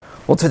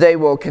Well, today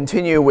we'll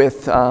continue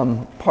with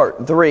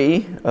part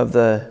 3 of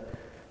the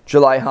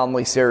July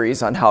homily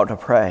series on how to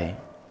pray.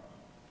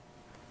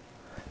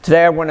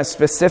 Today I want to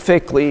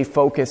specifically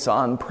focus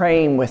on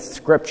praying with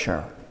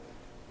Scripture.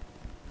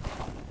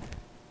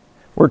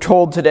 We're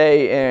told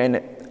today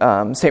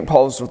in St.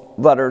 Paul's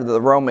letter to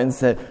the Romans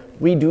that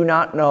we do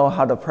not know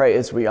how to pray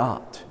as we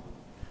ought.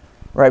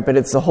 Right? But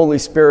it's the Holy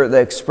Spirit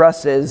that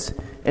expresses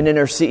and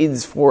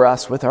intercedes for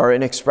us with our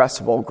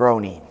inexpressible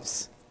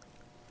groanings.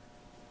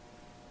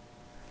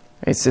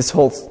 It's this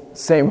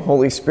same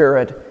Holy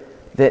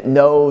Spirit that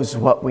knows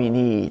what we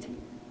need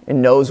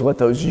and knows what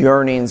those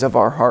yearnings of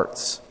our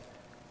hearts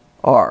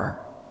are.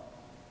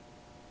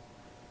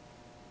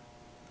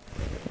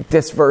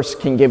 This verse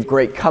can give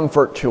great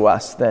comfort to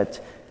us that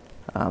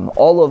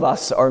all of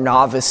us are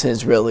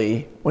novices,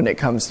 really, when it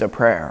comes to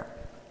prayer.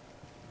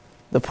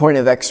 The point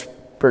of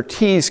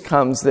expertise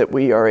comes that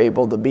we are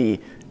able to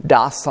be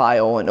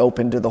docile and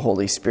open to the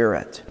Holy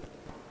Spirit.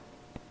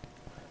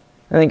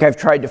 I think I've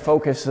tried to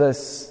focus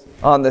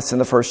on this in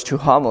the first 2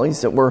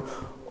 homilies, that we're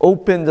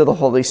open to the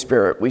Holy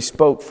Spirit. We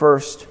spoke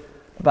first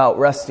about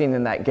resting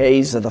in that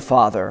gaze of the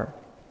Father,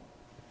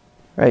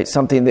 right?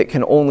 Something that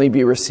can only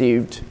be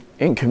received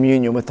in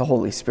communion with the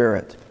Holy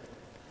Spirit.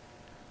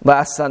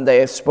 Last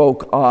Sunday I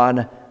spoke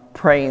on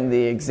praying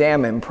the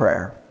examen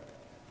prayer,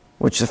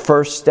 which the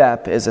first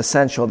step is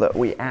essential that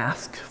we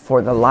ask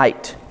for the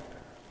light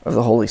of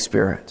the Holy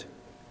Spirit.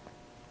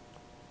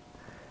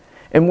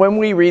 And when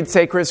we read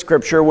sacred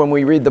Scripture, when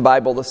we read the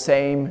Bible, the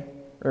same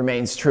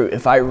remains true.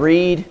 If I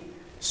read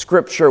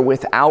Scripture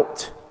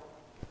without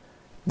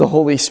the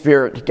Holy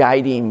Spirit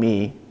guiding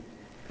me,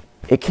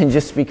 it can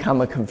just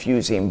become a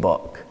confusing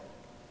book.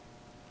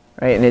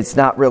 Right? And it's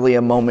not really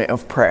a moment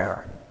of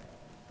prayer.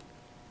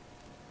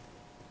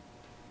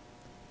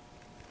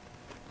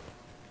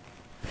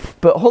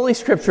 But Holy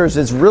Scriptures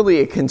is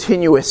really a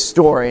continuous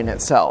story in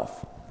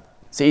itself.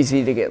 It's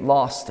easy to get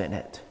lost in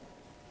it.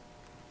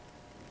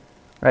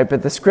 Right?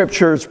 But the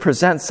Scriptures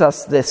presents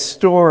us this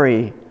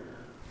story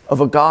of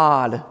a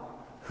God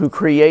who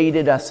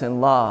created us in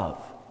love.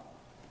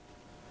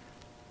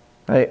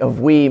 Right? Of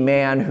we,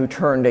 man, who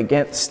turned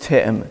against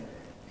him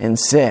in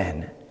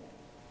sin.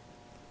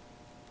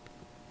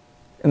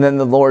 And then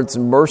the Lord's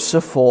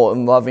merciful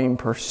and loving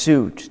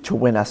pursuit to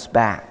win us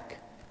back,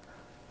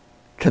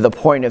 to the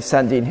point of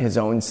sending his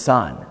own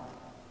Son,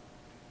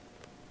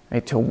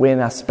 right, to win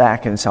us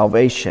back in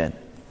salvation.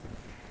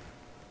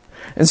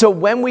 And so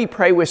when we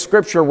pray with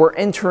Scripture, we're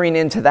entering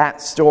into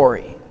that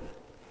story.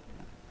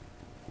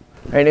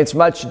 And it's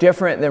much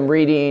different than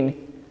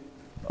reading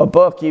a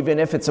book, even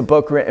if it's a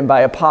book written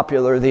by a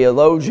popular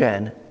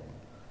theologian,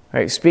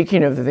 right,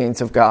 speaking of the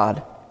things of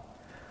God.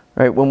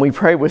 Right, when we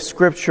pray with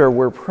Scripture,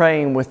 we're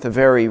praying with the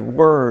very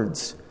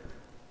words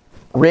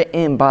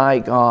written by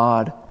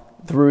God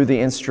through the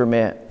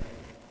instrument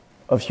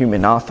of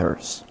human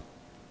authors.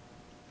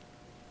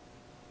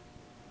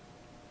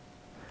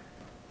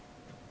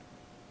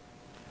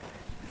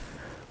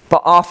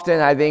 But often,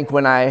 I think,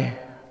 when I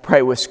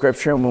pray with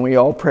Scripture, and when we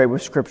all pray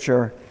with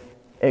Scripture,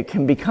 it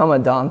can become a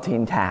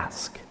daunting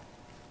task.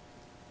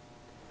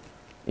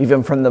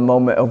 Even from the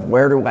moment of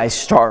where do I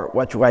start?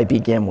 What do I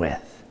begin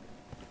with?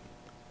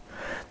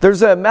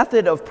 There's a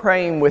method of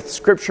praying with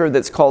Scripture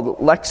that's called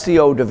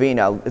Lectio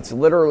Divina. It's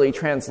literally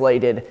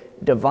translated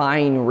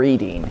divine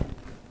reading.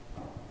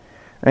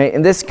 Right?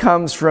 And this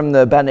comes from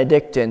the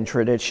Benedictine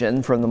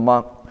tradition, from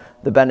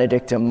the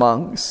Benedictine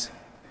monks.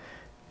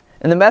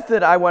 And the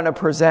method I want to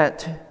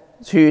present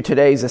to you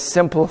today is a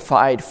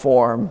simplified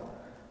form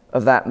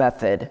of that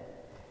method.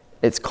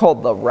 It's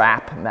called the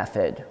wrap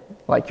method,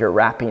 like you're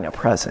wrapping a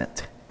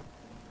present.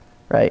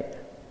 Right?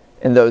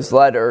 And those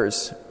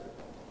letters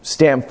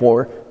stand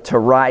for to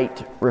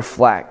write,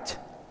 reflect,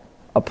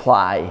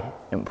 apply,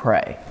 and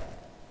pray.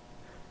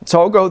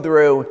 So I'll go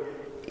through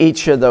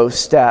each of those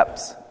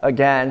steps.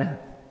 Again,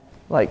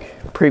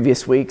 like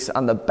previous weeks,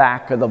 on the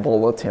back of the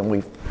bulletin,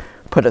 we've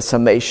put a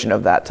summation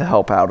of that to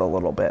help out a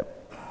little bit.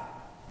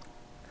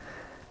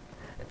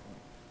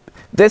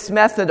 This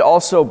method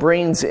also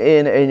brings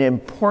in an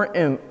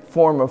important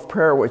form of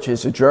prayer, which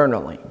is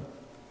journaling.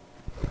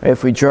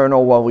 If we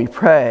journal while we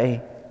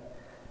pray,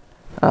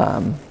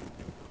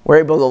 we're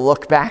able to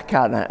look back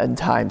on it at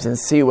times and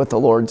see what the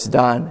Lord's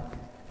done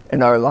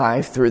in our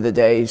life through the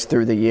days,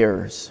 through the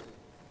years.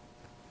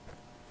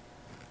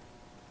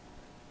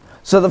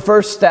 So the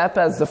first step,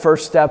 as the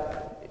first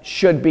step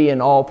should be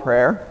in all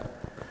prayer,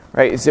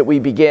 right, is that we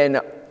begin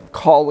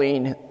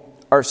calling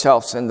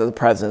ourselves into the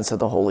presence of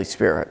the Holy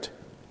Spirit.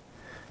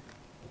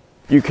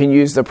 You can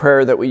use the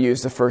prayer that we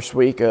used the first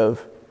week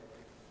of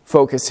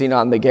focusing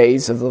on the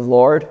gaze of the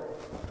Lord,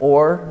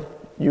 or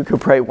you could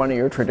pray one of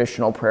your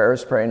traditional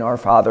prayers, praying Our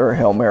Father or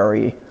Hail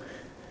Mary,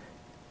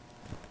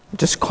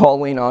 just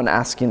calling on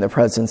asking the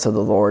presence of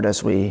the Lord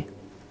as we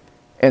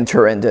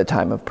enter into a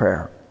time of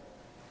prayer.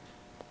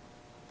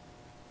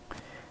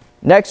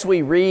 Next,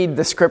 we read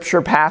the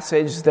Scripture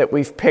passage that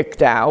we've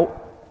picked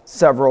out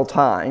several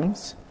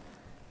times.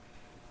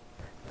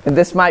 And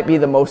this might be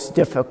the most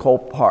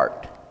difficult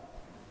part.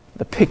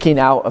 the picking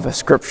out of a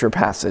scripture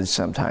passage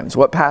sometimes.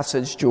 What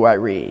passage do I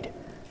read?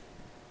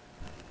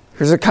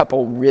 Here's a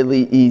couple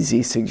really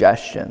easy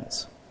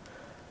suggestions.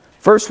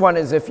 First one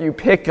is if you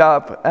pick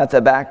up at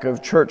the back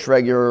of church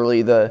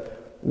regularly the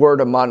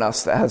Word Among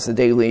Us that has the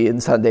daily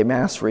and Sunday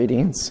Mass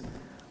readings.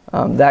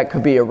 That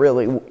could be a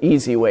really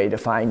easy way to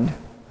find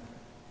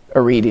a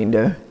reading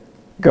to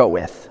go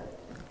with.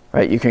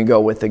 Right? You can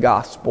go with the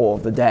Gospel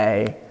of the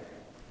day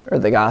or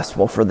the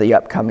Gospel for the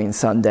upcoming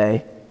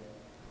Sunday.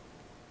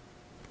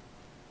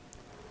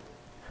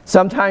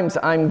 Sometimes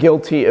I'm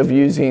guilty of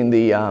using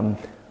the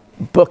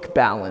book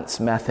balance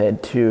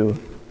method to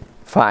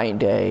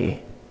find a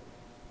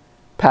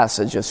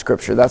passage of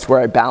Scripture. That's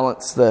where I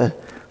balance the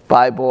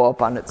Bible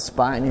up on its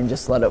spine and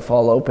just let it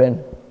fall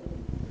open.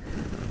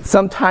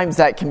 Sometimes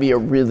that can be a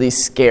really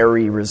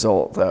scary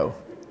result, though.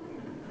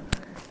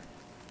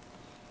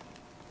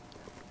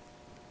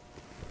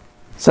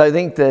 So I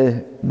think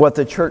what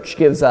the church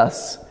gives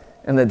us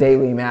in the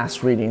daily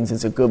Mass readings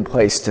is a good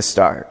place to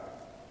start.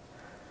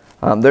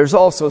 There's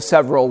also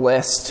several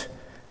lists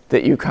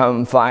that you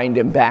can find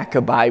in back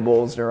of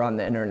Bibles or on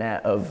the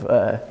internet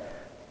of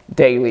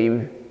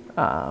daily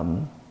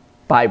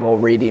Bible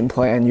reading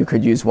plan. You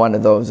could use one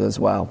of those as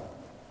well.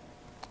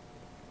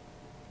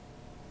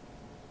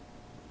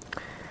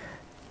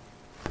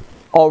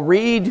 I'll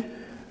read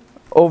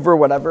over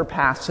whatever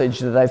passage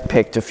that I've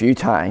picked a few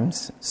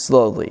times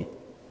slowly.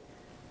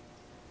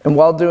 And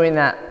while doing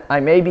that, I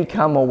may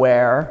become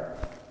aware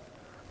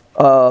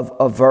of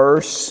a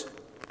verse,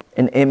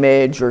 an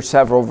image, or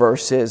several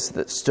verses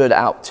that stood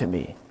out to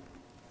me.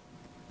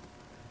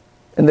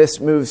 And this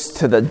moves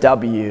to the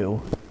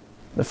W,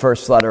 the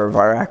first letter of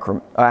our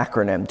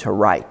acronym, to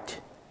write.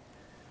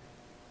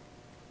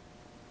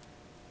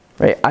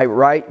 Right? I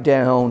write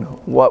down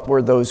what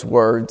were those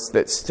words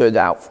that stood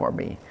out for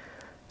me.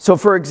 So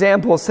for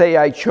example, say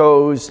I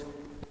chose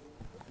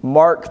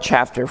Mark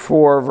chapter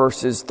 4,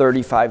 verses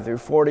 35 through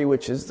 40,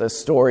 which is the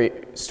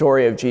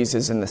story of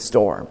Jesus in the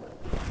storm.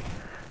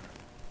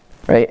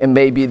 Right? And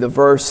maybe the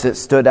verse that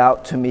stood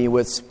out to me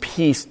was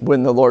peace,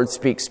 when the Lord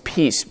speaks,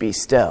 peace, be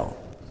still.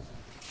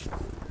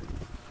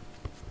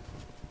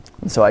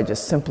 And so I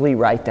just simply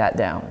write that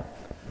down.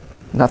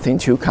 Nothing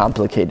too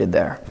complicated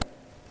there.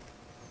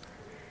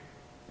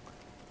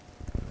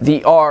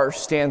 The R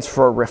stands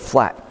for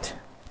reflect.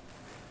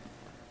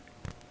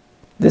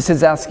 This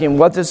is asking,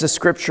 what does the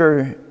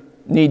Scripture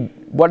need?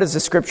 What is the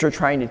Scripture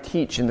trying to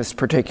teach in this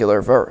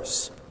particular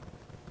verse?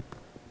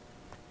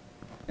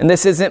 And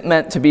this isn't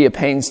meant to be a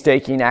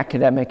painstaking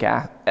academic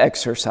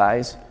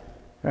exercise.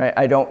 Right?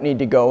 I don't need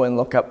to go and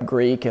look up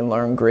Greek and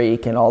learn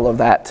Greek and all of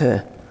that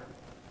to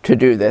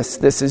do this.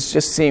 This is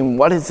just seeing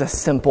what is a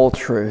simple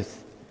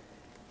truth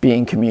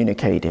being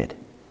communicated.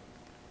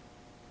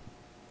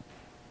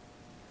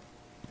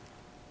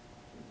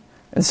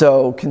 And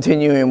so,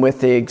 continuing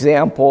with the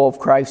example of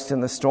Christ in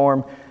the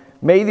storm,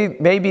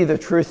 maybe the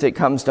truth that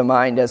comes to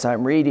mind as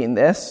I'm reading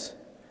this,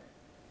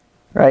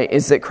 right,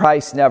 is that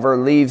Christ never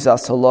leaves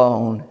us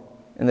alone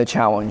in the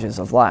challenges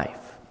of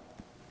life.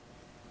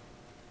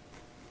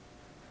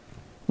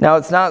 Now,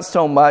 it's not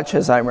so much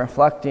as I'm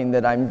reflecting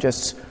that I'm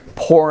just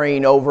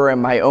poring over in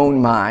my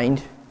own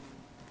mind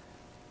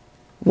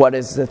what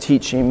is the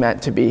teaching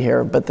meant to be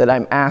here, but that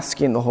I'm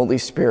asking the Holy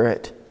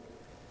Spirit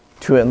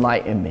to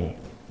enlighten me.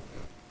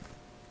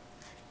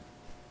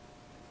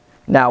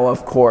 Now,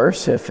 of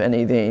course, if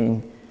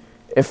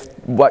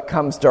what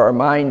comes to our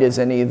mind is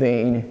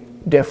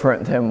anything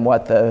different than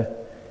what the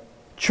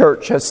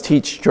church has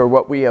taught or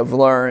what we have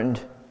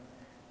learned,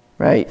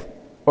 right,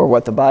 or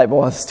what the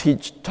Bible has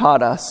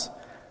taught us,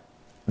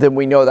 then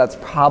we know that's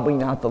probably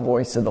not the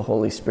voice of the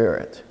Holy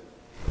Spirit.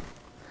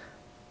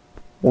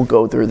 We'll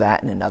go through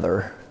that in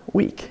another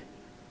week.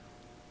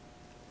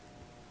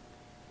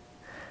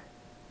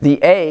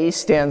 The A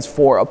stands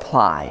for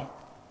apply.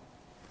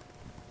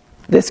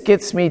 This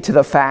gets me to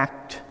the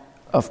fact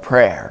of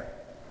prayer.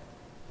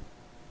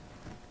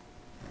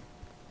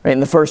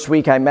 In the first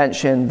week, I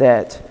mentioned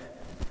that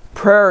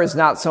prayer is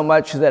not so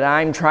much that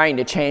I'm trying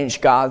to change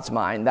God's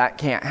mind. That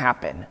can't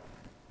happen.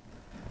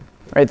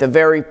 Right? The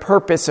very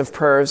purpose of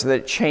prayer is that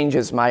it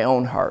changes my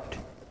own heart.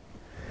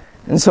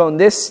 And so in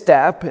this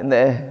step, in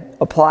the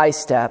apply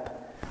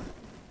step,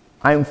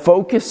 I'm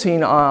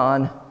focusing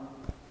on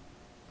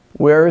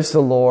where is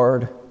the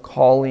Lord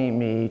calling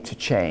me to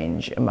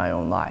change in my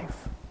own life.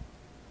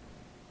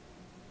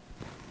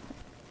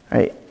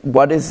 Right?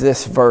 What is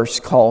this verse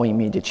calling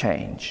me to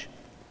change?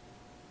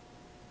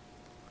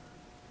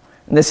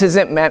 And this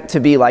isn't meant to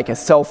be like a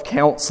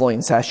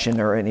self-counseling session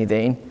or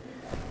anything.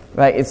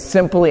 Right? It's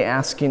simply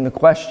asking the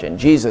question,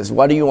 Jesus,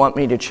 what do you want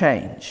me to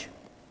change?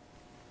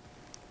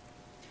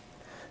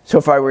 So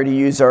if I were to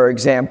use our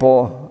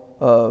example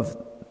of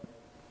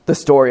the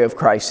story of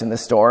Christ in the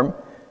storm,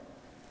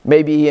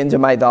 maybe into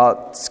my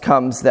thoughts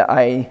comes that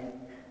I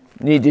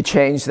need to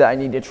change, that I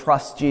need to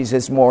trust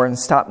Jesus more and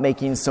stop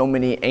making so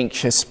many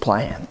anxious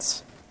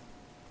plans.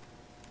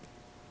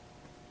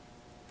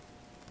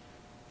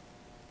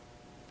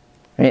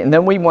 And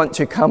then we want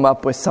to come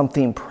up with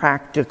something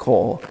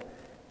practical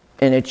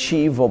and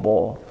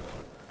achievable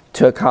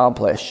to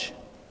accomplish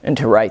and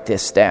to write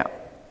this down.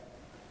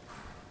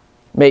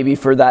 Maybe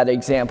for that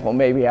example,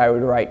 maybe I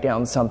would write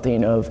down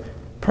something of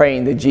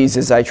praying the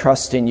Jesus I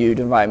trust in you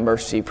divine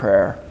mercy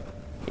prayer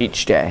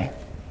each day.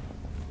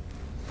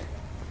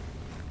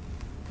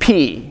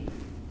 P,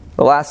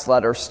 the last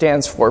letter,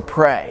 stands for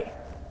pray.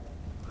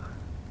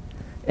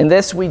 In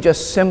this, we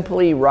just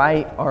simply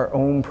write our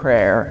own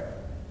prayer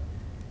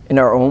in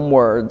our own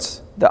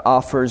words that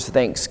offers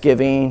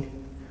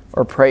thanksgiving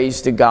or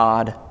praise to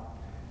God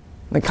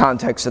in the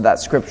context of that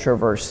scripture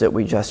verse that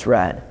we just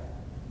read.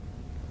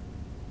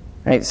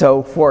 Right?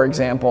 So, for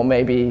example,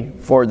 maybe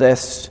for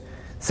this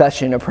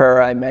session of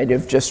prayer, I might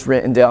have just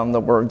written down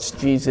the words,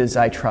 Jesus,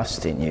 I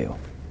trust in you.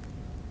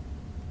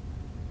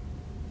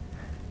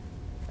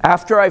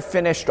 After I've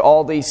finished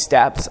all these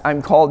steps,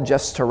 I'm called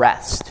just to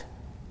rest.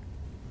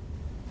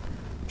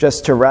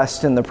 Just to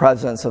rest in the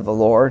presence of the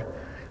Lord.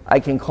 I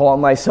can call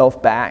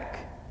myself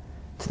back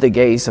to the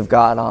gaze of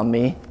God on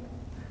me,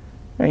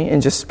 right?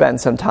 And just spend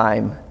some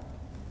time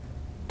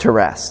to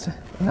rest.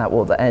 And that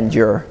will end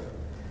your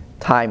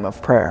time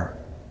of prayer.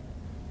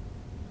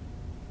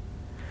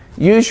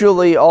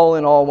 Usually, all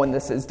in all, when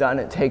this is done,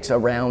 it takes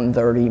around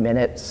 30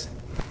 minutes.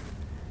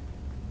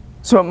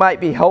 So it might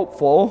be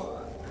helpful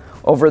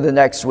over the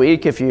next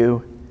week if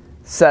you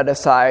set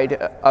aside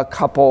a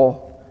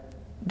couple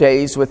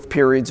days with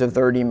periods of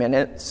 30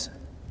 minutes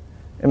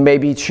and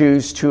maybe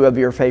choose 2 of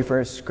your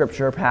favorite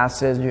scripture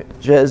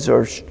passages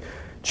or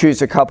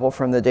choose a couple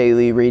from the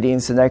daily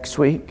readings the next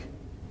week.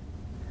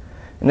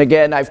 And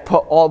again, I've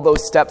put all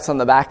those steps on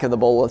the back of the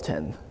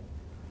bulletin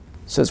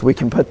so as we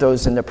can put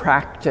those into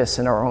practice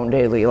in our own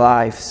daily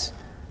lives,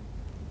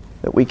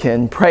 that we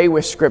can pray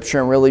with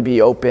scripture and really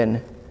be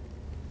open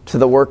to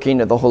the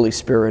working of the Holy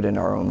Spirit in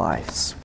our own lives.